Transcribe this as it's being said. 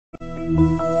Come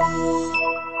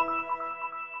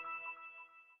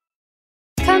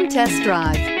test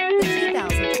drive the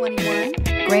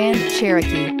 2021 Grand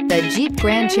Cherokee. The Jeep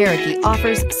Grand Cherokee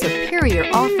offers superior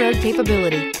off-road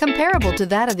capability comparable to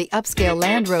that of the upscale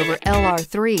Land Rover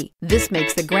LR3. This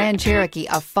makes the Grand Cherokee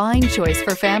a fine choice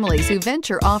for families who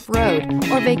venture off-road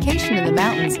or vacation in the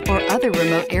mountains or other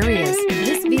remote areas.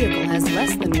 This vehicle has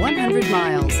less than 100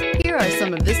 miles. Here are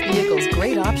some of this vehicle's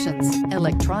great options: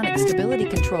 electronic stability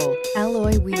control,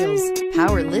 alloy wheels,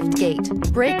 power lift gate,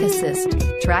 brake assist,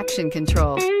 traction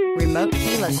control, remote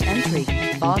keyless entry,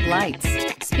 fog lights,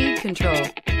 speed control,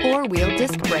 four-wheel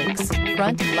disc brakes,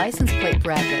 front license plate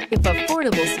bracket. If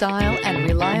affordable style and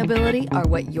reliability are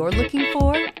what you're looking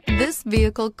for, this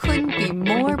vehicle couldn't be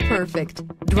more perfect.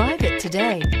 Drive it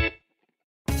today.